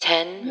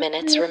10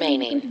 minutes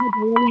remaining.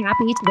 Really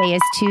happy. Today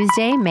is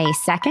Tuesday, May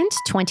 2nd,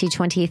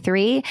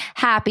 2023.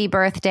 Happy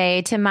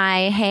birthday to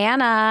my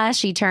Hannah.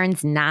 She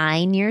turns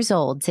 9 years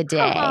old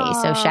today. Aww.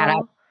 So shout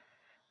out.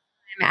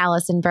 I'm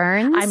Allison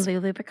Burns. I'm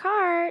Lulu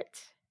Picard.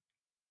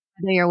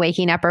 Whether you're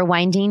waking up or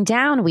winding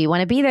down, we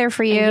want to be there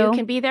for you. And you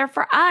can be there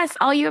for us.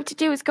 All you have to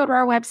do is go to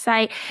our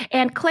website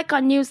and click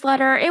on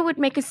newsletter. It would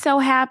make us so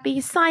happy.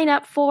 Sign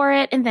up for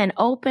it and then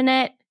open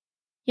it,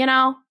 you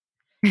know?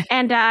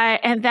 And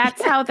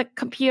that's how the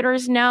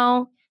computers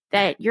know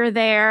that you're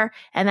there.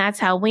 And that's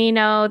how we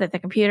know that the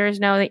computers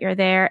know that you're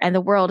there. And the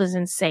world is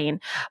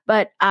insane.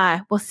 But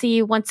we'll see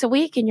you once a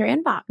week in your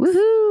inbox.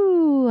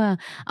 Woohoo!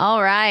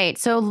 All right.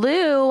 So,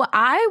 Lou,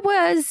 I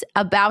was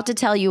about to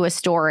tell you a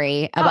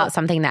story about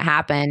something that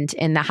happened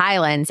in the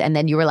Highlands. And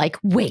then you were like,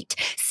 wait,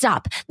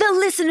 stop. The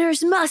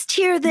listeners must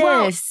hear this.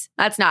 Well,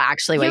 that's not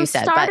actually what you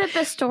said. You started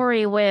the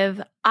story with,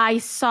 I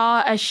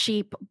saw a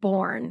sheep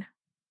born.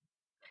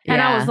 And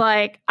I was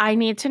like, I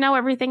need to know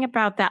everything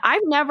about that.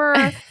 I've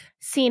never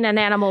seen an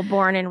animal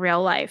born in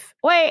real life.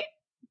 Wait,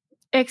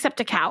 except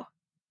a cow.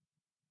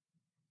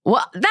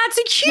 Well, that's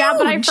a huge. Yeah,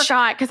 but I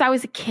forgot because I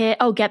was a kid.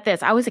 Oh, get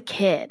this. I was a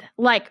kid,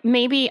 like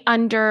maybe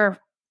under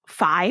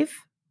 5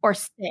 or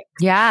 6.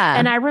 Yeah.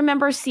 And I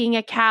remember seeing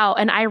a cow,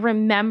 and I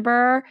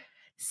remember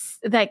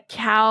the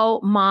cow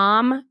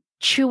mom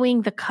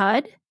chewing the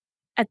cud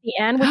at the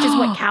end, which is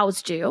what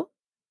cows do.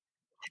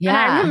 Yeah. And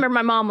I remember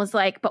my mom was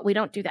like, but we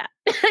don't do that.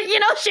 You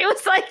know, she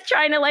was like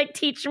trying to like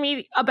teach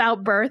me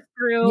about birth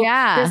through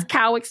this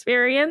cow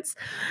experience.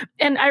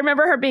 And I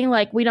remember her being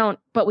like, we don't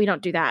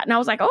do that. And I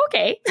was like,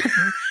 okay.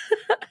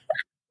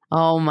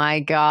 Oh my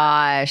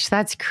gosh,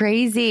 that's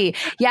crazy.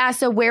 Yeah,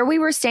 so where we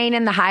were staying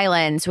in the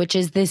Highlands, which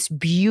is this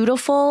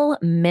beautiful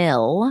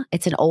mill,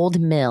 it's an old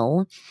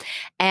mill,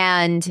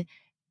 and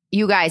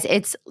you guys,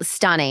 it's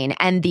stunning.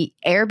 And the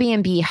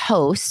Airbnb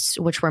hosts,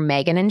 which were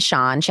Megan and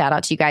Sean, shout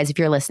out to you guys if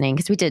you're listening,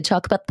 because we did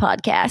talk about the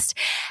podcast.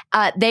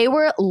 They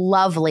were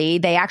lovely.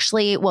 They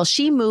actually,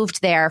 she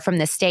moved there from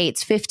the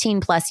States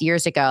 15 plus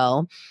years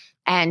ago.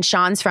 And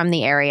Sean's from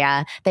the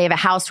area. They have a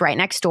house right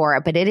next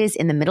door, but it is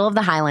in the middle of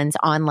the Highlands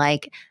on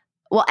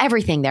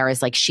everything there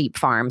is like sheep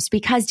farms.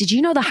 Because did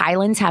you know the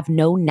Highlands have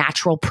no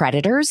natural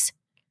predators?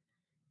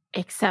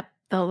 Except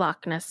the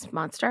Loch Ness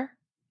Monster?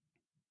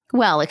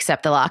 Well,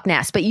 except the Loch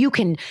Ness, but you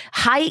can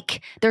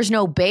hike. There's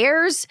no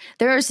bears.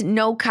 There's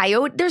no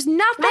coyote. There's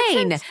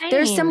nothing.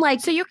 There's some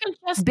so you can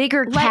just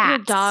bigger let cats.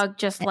 your dog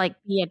just like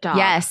be a dog.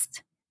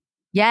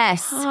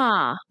 Yes.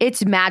 Huh.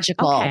 It's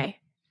magical. Okay.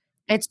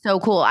 It's so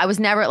cool. I was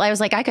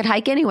like, I could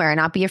hike anywhere and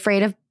not be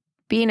afraid of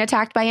being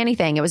attacked by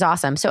anything. It was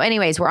awesome. So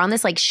anyways, we're on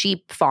this like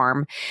sheep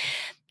farm,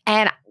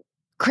 and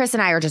Chris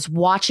and I are just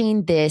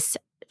watching this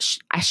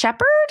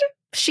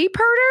sheep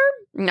herder.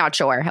 Not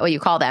sure what you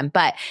call them,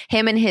 but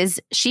him and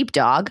his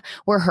sheepdog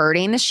were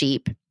herding the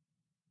sheep.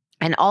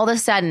 And all of a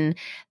sudden,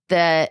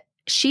 the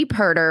sheep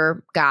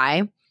herder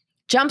guy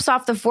jumps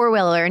off the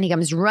four-wheeler and he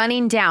comes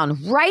running down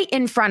right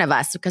in front of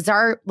us because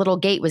our little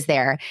gate was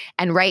there.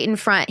 And right in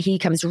front, he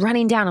comes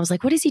running down. I was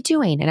like, what is he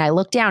doing? And I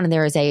looked down and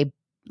there is a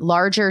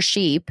larger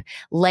sheep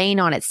laying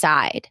on its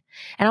side.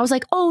 And I was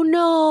like, oh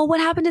no, what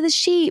happened to the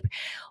sheep?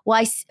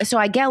 Well, so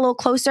I get a little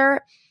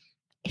closer.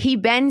 He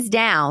bends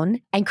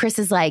down and Chris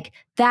is like,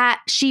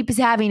 that sheep is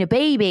having a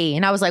baby.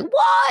 And I was like,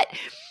 what?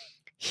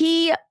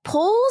 He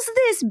pulls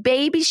this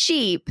baby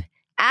sheep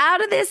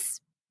out of this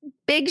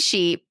big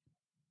sheep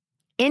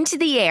into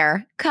the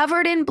air,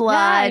 covered in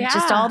blood,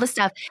 just all the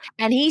stuff.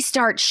 And he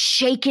starts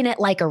shaking it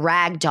like a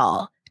rag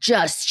doll,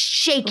 just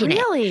shaking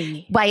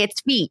it by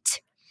its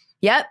feet.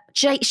 Yep.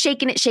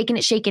 Shaking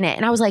it.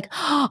 And I was like,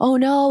 oh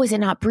no, is it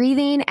not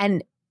breathing?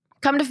 And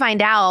come to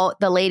find out,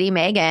 the lady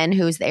Megan,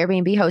 who's the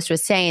Airbnb host,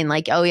 was saying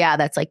like, oh yeah,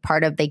 that's like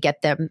part of, they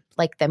get them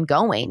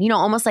going, you know,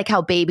 almost like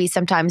how babies,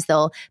 sometimes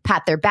they'll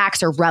pat their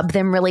backs or rub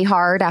them really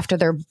hard after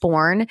they're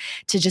born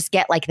to just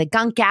get like the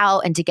gunk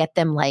out and to get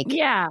them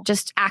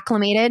just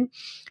acclimated.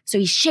 So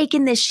he's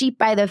shaking this sheep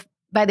by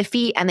the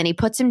feet, and then he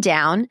puts him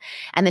down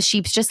and the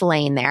sheep's just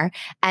laying there.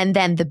 And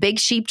then the big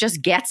sheep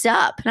just gets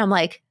up and I'm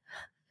like,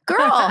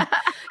 girl,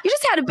 you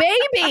just had a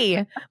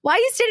baby. Why are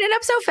you standing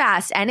up so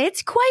fast? And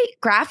it's quite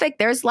graphic.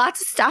 There's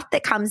lots of stuff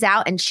that comes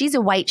out, and she's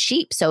a white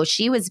sheep. So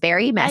she was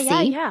very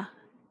messy. Yeah.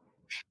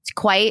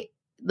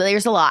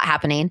 There's a lot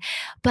happening.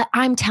 But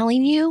I'm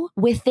telling you,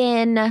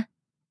 within,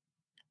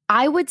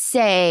 I would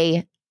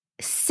say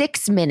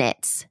 6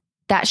 minutes,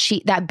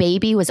 that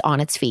baby was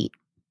on its feet.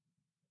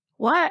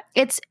 What?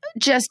 It's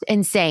just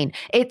insane.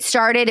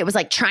 It was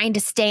like trying to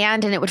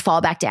stand and it would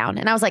fall back down.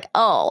 And I was like,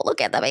 oh, look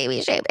at the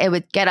baby shape. It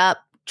would get up,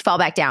 fall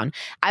back down.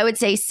 I would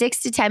say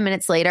 6 to 10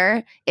 minutes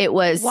later, it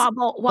was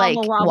wobble,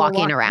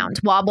 walking around,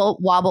 wobble,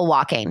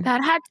 walking.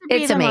 That had to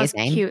be amazing.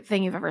 Most cute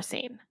thing you've ever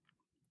seen.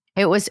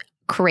 It was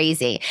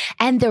crazy.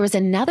 And there was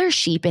another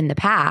sheep in the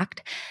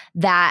pack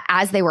that,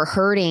 as they were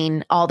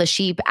herding all the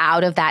sheep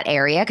out of that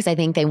area, because I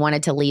think they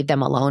wanted to leave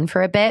them alone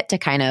for a bit to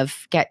kind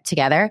of get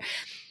together,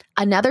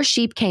 another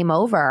sheep came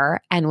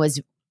over and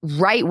was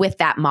right with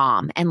that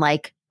mom and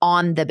like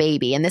on the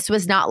baby. And this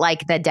was not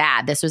like the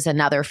dad. This was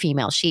another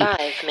female sheep. 5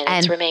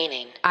 minutes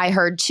remaining. I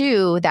heard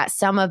too that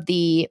some of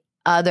the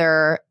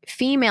other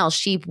female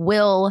sheep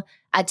will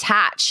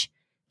attach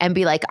and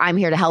be like, I'm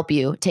here to help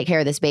you take care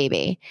of this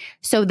baby.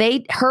 So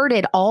they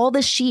herded all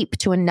the sheep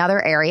to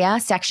another area,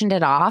 sectioned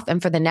it off.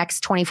 And for the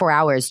next 24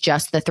 hours,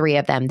 just the 3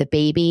 of them, the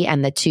baby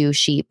and the 2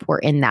 sheep, were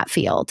in that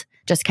field,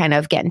 just kind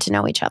of getting to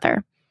know each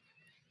other.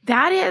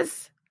 That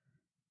is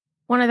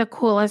one of the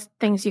coolest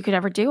things you could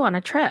ever do on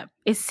a trip,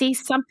 is see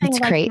something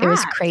like that. It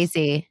was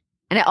crazy.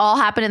 And it all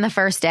happened in the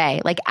first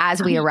day. Like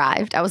as we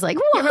arrived, I was like,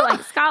 you were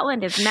like,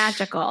 Scotland is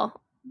magical.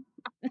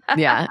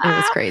 Yeah, it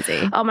was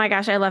crazy. Oh my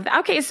gosh, I love that.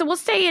 Okay, so we'll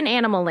stay in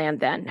Animal Land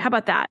then. How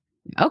about that?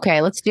 Okay,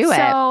 let's do it.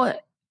 So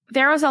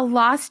there was a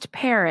lost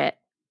parrot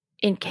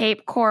in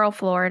Cape Coral,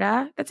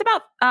 Florida. That's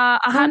about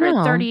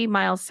 130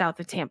 miles south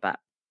of Tampa.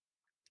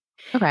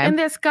 Okay. And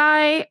this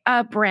guy,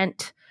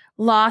 Brent,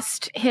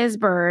 lost his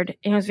bird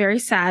and was very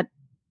sad.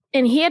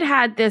 And he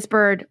had this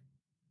bird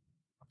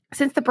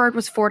since the bird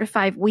was 4 to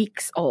 5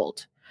 weeks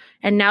old.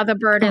 And now the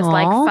bird is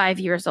like 5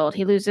 years old.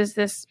 He loses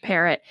this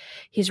parrot.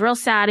 He's real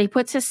sad. He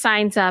puts his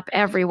signs up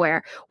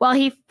everywhere. Well,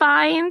 he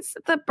finds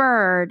the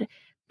bird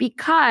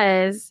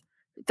because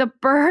the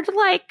bird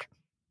like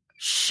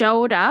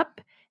showed up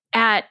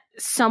at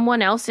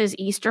someone else's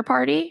Easter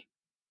party,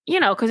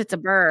 because it's a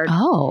bird.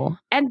 Oh.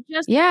 And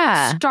just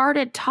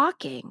started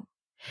talking.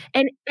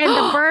 And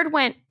the bird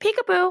went,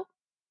 peekaboo,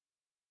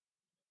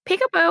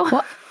 peekaboo.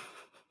 What?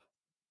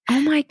 Oh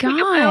my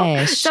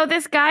gosh. So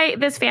this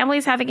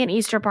family's having an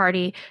Easter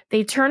party.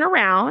 They turn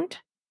around,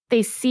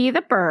 they see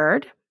the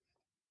bird.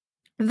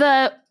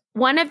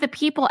 One of the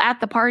people at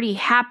the party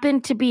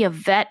happened to be a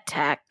vet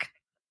tech.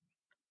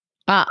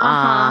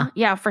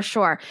 Yeah, for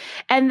sure.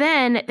 And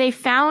then they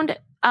found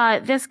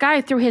this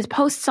guy through his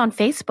posts on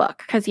Facebook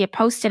because he had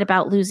posted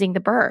about losing the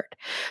bird.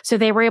 So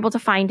they were able to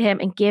find him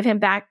and give him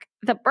back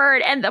the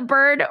bird. And the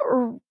bird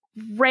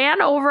went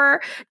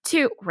over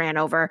to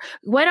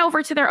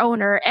their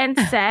owner and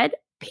said,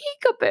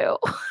 peekaboo.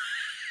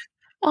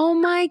 Oh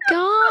my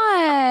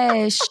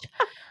gosh.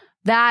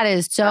 That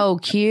is so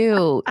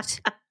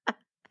cute.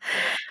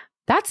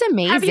 That's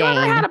amazing. Have you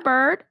ever had a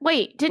bird?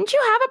 Wait, didn't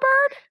you have a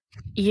bird?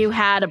 You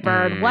had a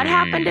bird. What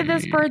happened to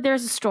this bird?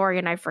 There's a story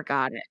and I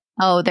forgot it.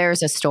 Oh,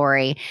 there's a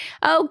story.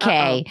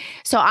 Okay.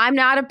 So I'm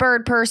not a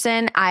bird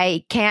person.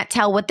 I can't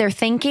tell what they're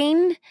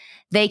thinking.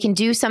 They can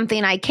do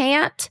something I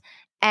can't.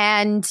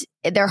 And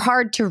they're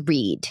hard to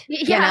read.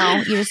 Yeah.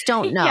 You just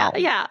don't know.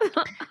 Yeah.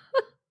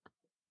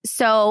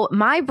 So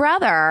my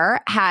brother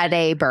had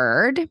a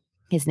bird.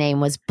 His name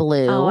was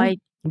Blue. Oh, I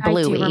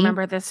Bluey. do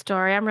remember this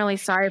story. I'm really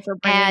sorry for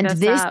bringing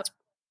this up.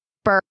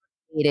 Bird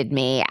hated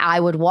me. I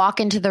would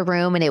walk into the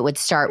room and it would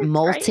start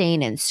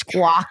molting and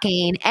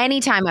squawking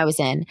anytime I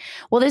was in.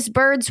 Well, this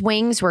bird's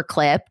wings were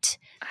clipped.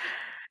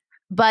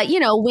 But,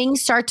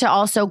 wings start to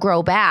also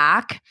grow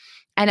back.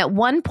 And at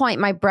one point,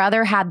 my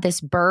brother had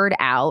this bird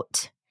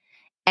out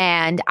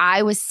and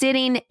I was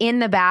sitting in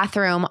the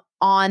bathroom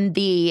on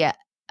the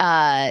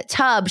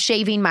tub,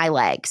 shaving my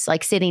legs,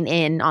 like sitting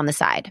in on the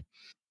side.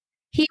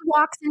 He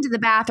walks into the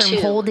bathroom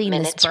holding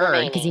this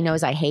bird because he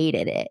knows I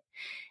hated it.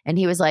 And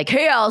he was like,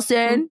 hey,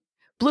 Allison,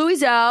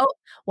 Bluey's out.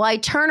 Well, I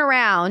turn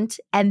around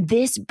and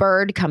this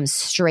bird comes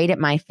straight at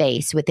my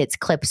face with its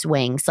clipped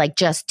wings, like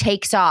just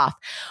takes off.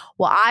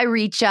 Well, I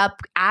reach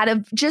up out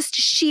of just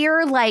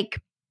sheer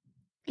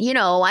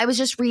I was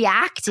just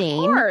reacting.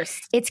 Of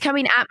course. It's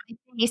coming at my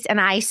face and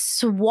I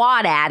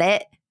swat at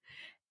it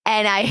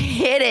and I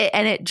hit it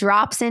and it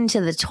drops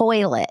into the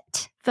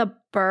toilet. The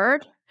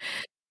bird?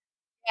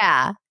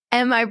 Yeah.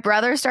 And my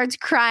brother starts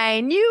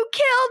crying, you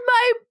killed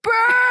my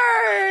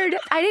bird.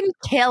 I didn't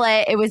kill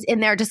it. It was in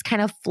there just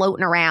kind of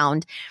floating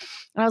around.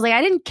 And I was like,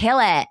 I didn't kill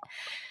it.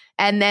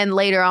 And then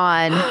later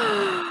on,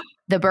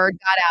 the bird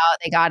got out,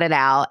 they got it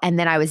out. And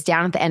then I was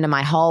down at the end of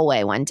my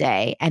hallway one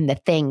day and the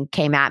thing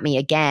came at me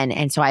again.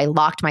 And so I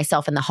locked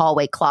myself in the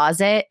hallway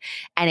closet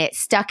and it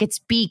stuck its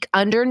beak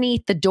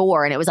underneath the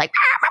door. And it was like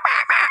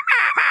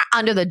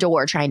under the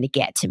door trying to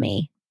get to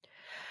me.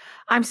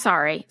 I'm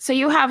sorry. So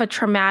you have a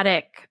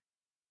traumatic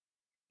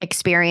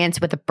experience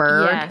with a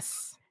bird.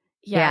 Yes.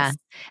 Yeah.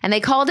 And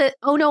they called it,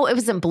 oh no, it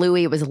wasn't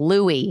Bluey, it was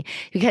Louie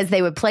because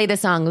they would play the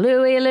song,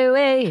 Louie,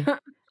 Louie.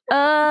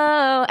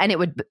 Oh, and it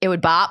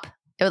would bop.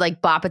 It would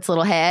like bop its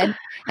little head.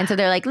 And so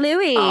they're like,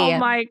 Louie. Oh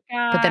my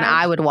God. But then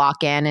I would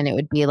walk in and it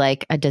would be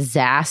like a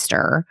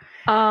disaster.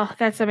 Oh,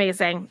 that's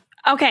amazing.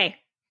 Okay.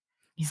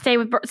 Stay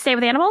with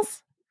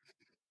animals?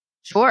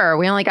 Sure.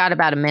 We only got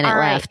about a minute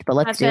left, but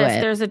let's do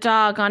it. There's a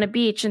dog on a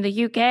beach in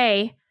the UK.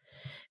 Okay.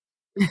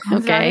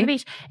 On the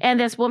beach, and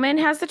this woman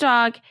has the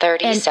dog.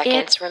 30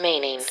 seconds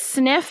remaining.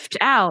 Sniffed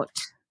out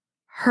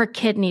her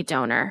kidney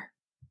donor.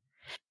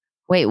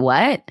 Wait,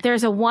 what?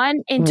 There's a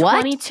 1 in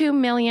 22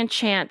 million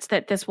chance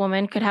that this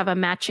woman could have a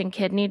matching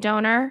kidney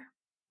donor.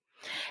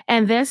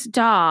 And this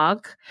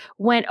dog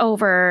went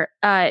over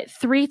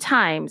 3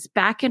 times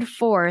back and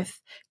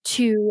forth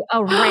to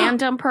a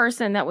random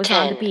person that was 10,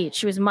 on the beach.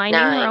 She was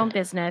minding 9, her own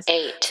business.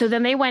 8, So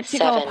then they went to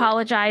 7, go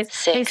apologize.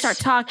 6, they start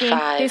talking.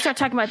 5, they start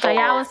talking about 4,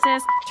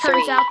 dialysis.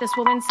 Turns 3, out this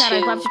woman said, 2,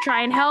 I'd love to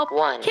try and help.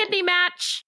 1. Kidney match.